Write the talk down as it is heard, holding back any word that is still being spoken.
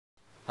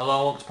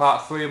Hello, welcome to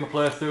part 3 of my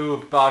playthrough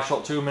of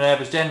Bioshock 2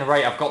 Minerva's Den.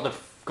 Right, I've got the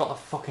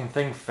fucking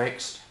thing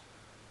fixed.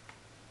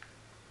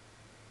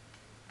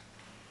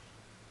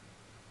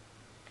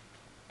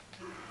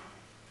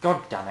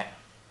 God damn it.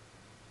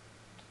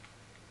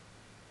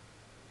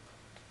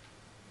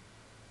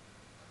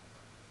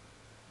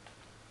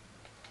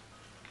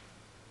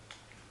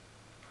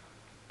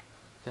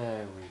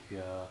 There we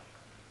go.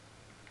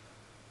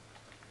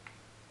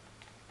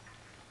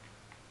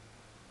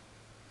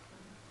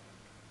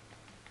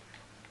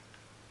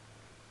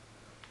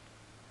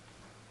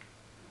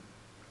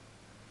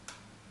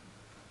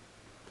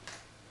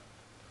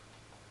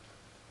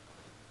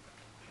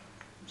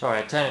 Sorry,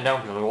 I turned it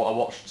down because I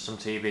watched some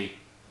TV.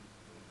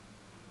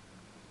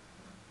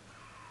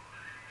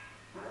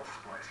 Wolf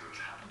splicers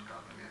haven't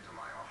gotten into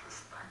my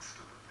office thanks to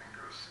the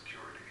Thinker's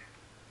security.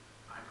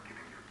 I'm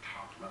giving you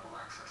top-level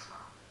access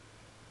now.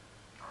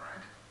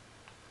 Alright?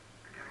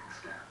 Beginning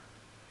scan.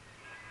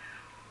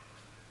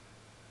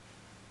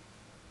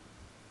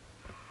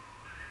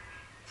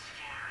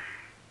 Scary.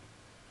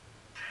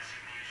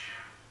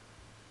 Designation.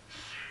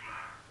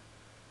 Sigma.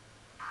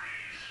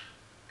 Please.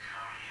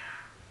 Come here.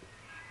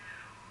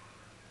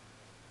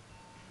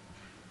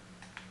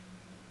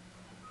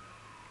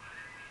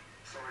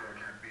 Sorry I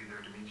can't be there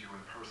to meet you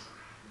in person.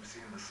 You've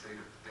seen the state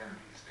of the den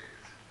these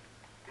days.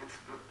 It's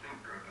the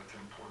Thinker that's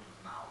important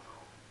now,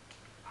 though.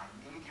 I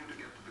need you to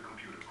get to the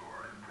computer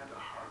core and print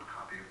a hard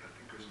copy of the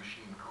Thinker's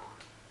machine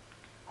code.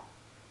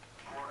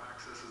 Core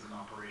access is in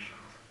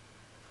operations.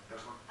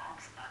 There's an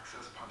ops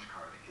access punch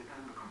card hidden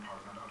in the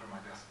compartment under my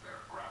desk there.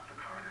 Grab the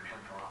card and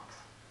head for ops.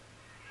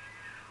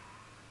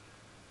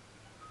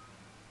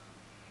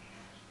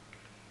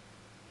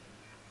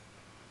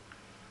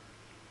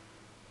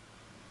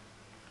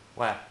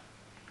 Where?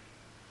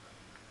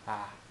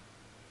 Ah.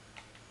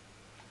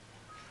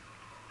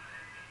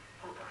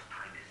 Hotar's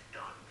time is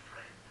done,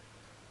 friend.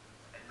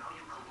 And now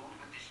you collude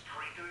with this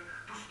traitor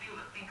to steal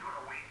the Thinker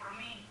away from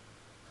me?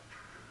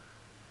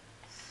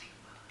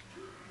 Sigma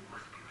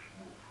must be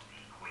removed from the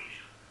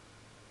equation.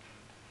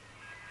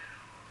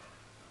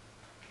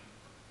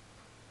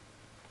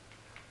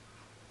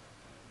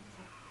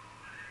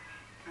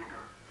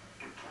 Thinker,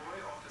 deploy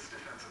office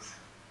defenses.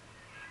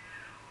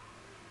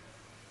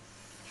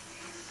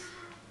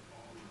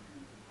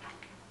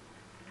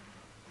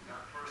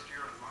 That first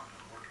year in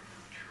London working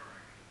for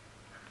Turing,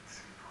 I didn't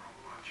see very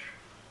much.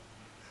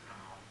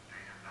 Spent all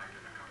day and night in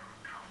a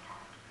government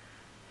compound,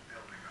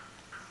 building a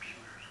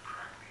computer to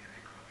crack the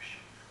Enigma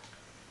machine.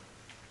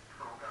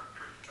 Pearl got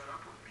pretty fed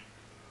up with me.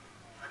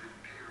 I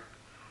didn't pay her.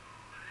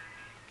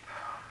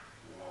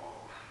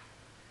 Whoa.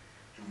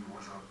 He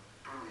was a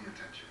brilliant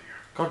engineer.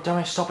 God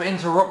damn it, stop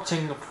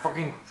interrupting the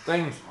fucking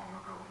thing. Long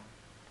ago,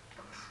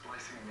 but the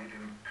splicing made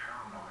him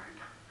paranoid,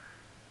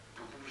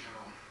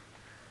 delusional.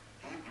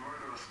 He'd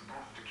murder us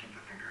both to keep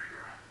the Thinker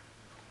here.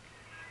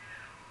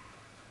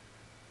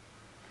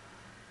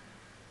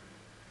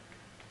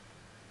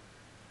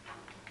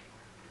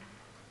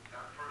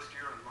 That first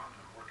year in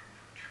London working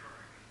for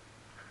Turing,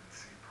 I didn't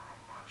see Pearl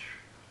much.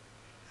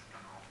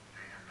 Spent all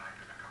day and night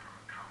in a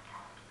government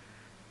compound,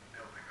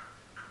 building a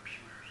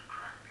computer to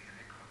crack the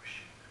Enigma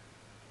machine.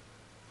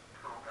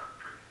 Pearl got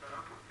pretty fed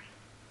up with me.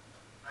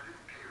 I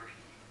didn't pay her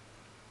heed.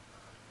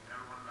 Then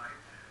one night,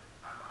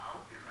 I'm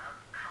out in that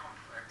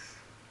complex,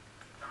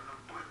 and the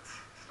blitz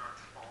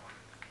starts falling.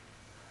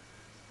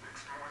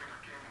 Next morning, I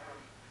came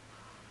home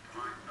to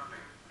find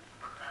nothing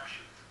but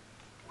ashes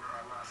where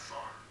I last saw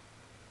her.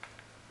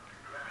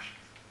 Nothing but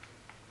ashes.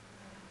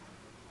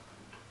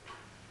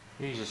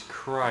 Jesus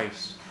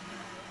Christ.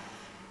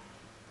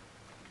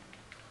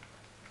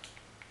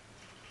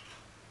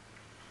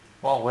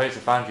 What a way to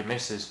find your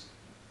missus.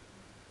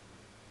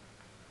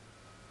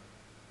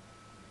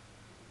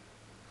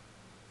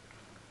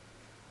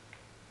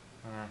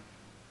 The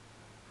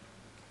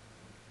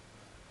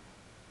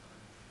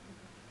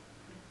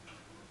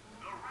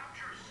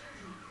Rapture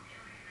Central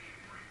Computing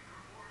Mainframe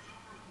performs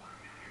over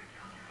 1 million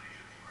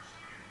calculations per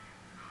second.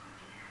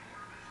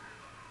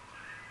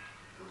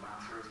 The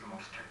Lancer is the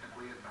most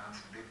technically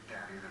advanced Big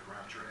Daddy that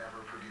Rapture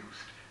ever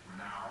produced.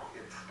 Now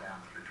it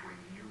stands between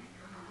you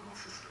and the Little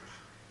Sisters.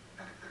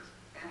 And if there's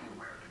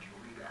anywhere that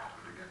you'll need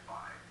Adam to get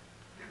by,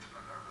 it's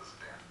Minerva's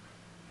den.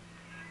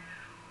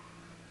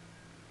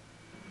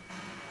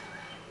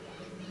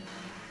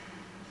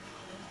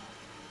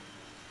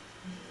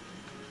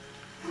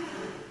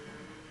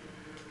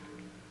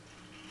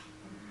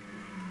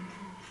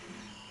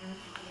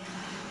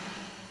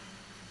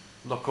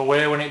 Look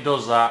away when it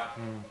does that.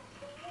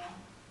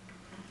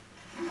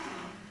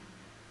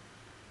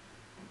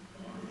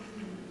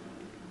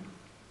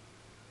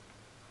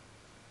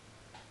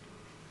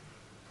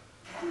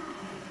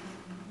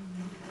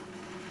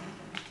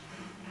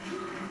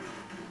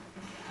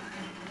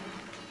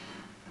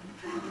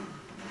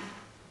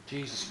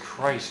 Jesus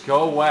Christ,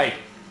 go away.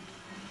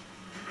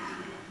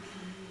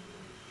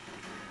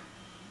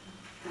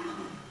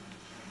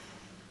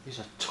 These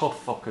are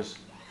tough fuckers.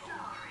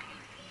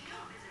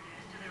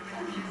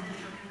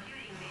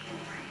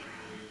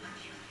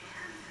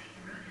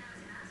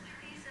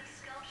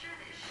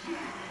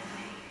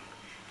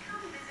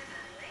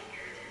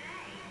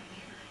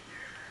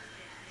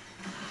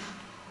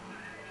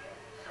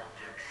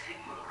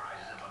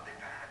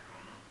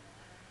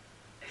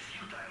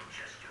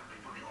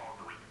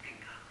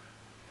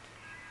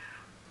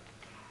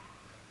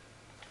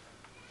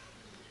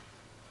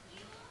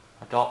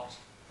 Adopt.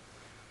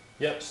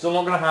 Yep, still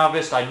not going to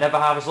harvest. I never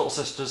harvest little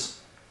sisters.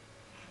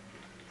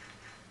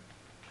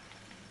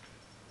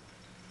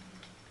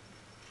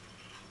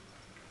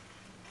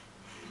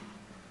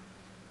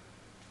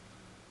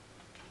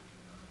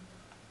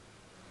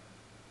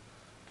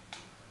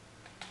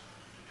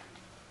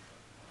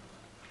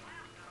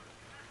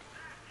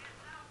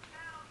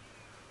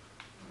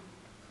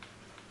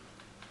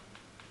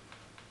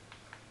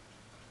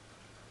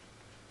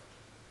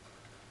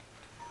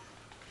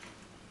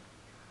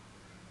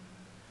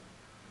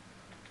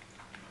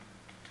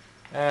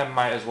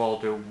 Might as well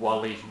do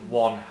at least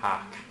one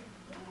hack.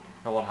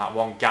 Not one hack,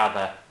 one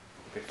gather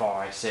before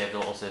I save the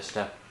little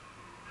sister.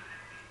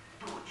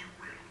 Do what you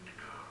will with the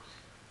girls.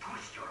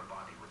 Twist your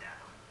body with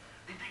Adam.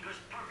 The Digger's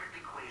perfect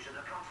equation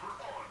accounts for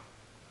all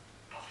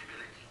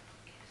possibilities.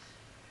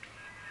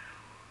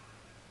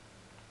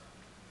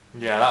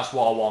 Yeah, that's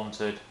what I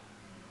wanted.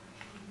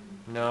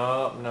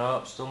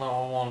 No, still not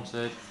what I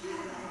wanted.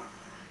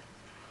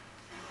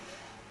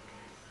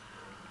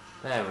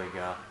 There we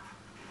go.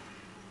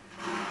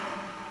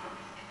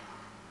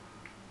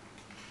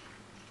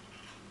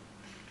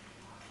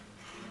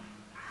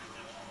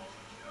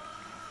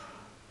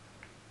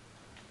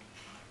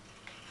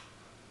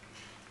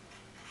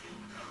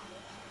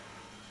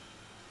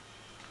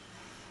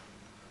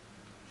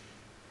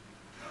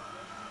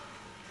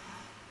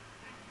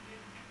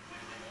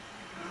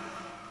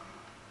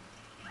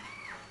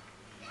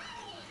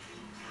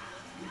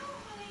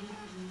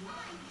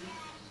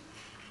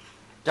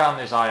 Damn,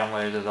 this iron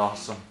laser's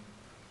awesome.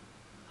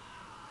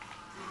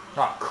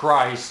 Oh,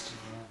 Christ.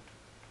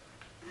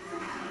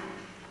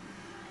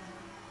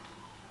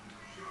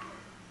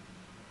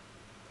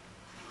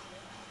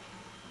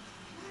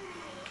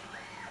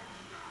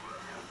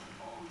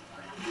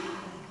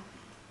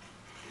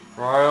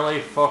 Really?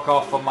 Fuck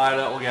off for my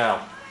little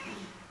girl.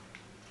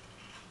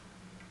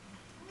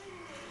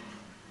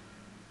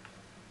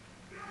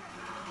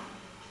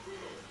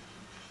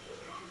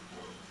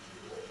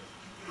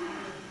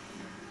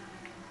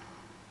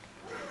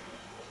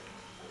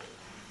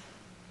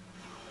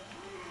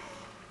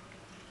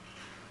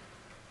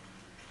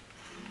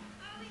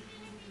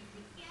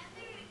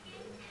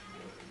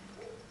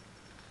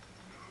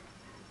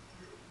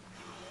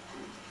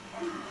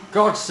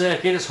 God's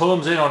sake, it just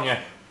homes in on you.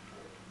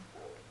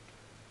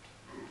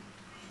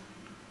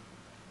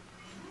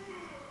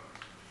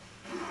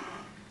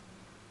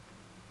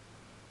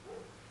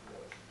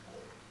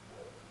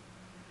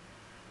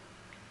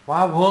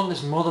 Why won't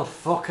this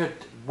motherfucker...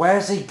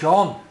 Where's he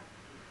gone?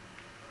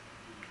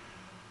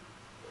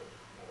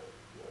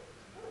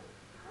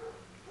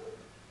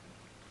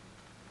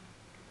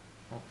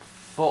 Oh,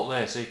 fuck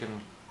this, he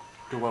can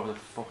do whatever the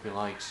fuck he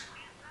likes.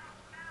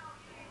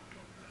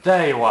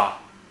 There you are.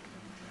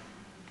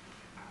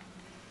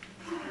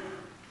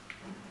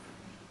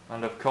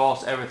 And of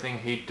course everything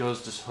he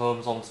does just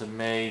homes onto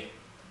me.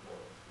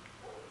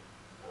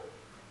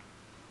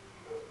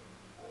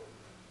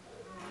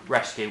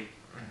 Rescue.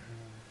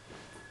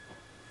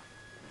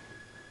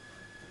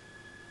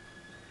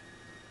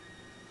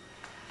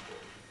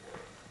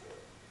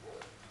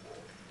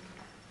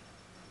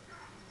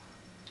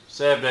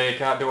 Saved her, you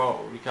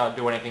can't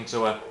do anything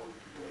to her.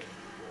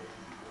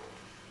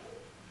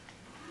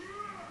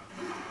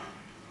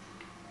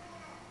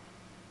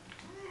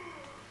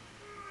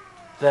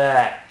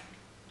 There.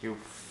 You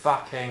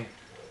fucking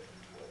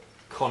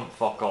cunt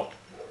fuck up.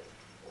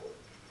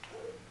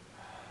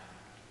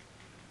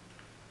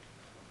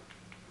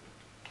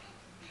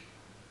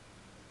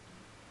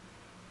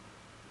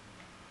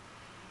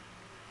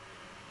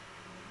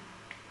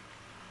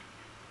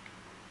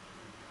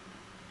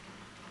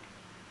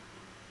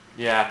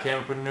 Yeah, I came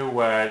up with a new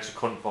word, it's a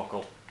cunt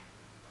fuckle.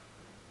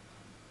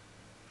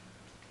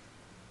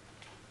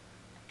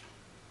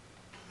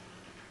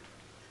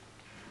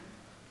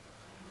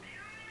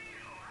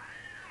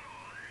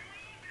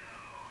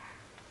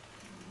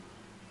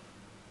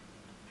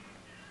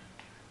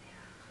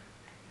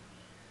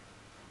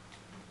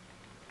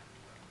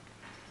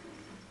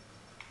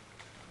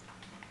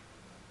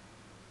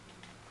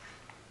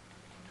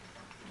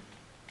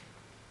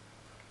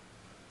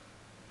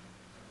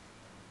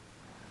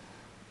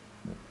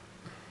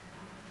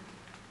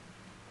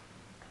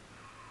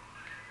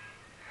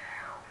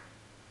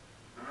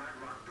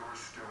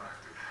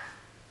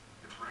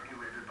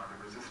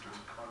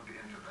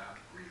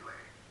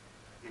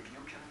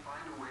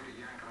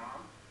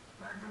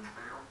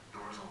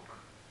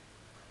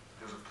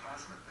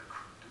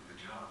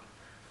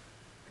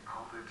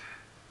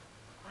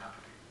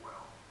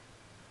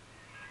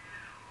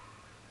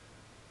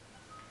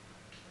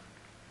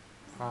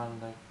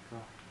 And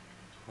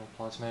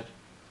plasmid.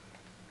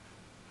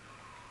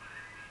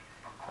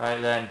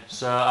 Right then,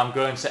 so I'm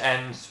going to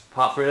end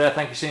part 3 there.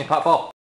 Thank you for seeing part 4.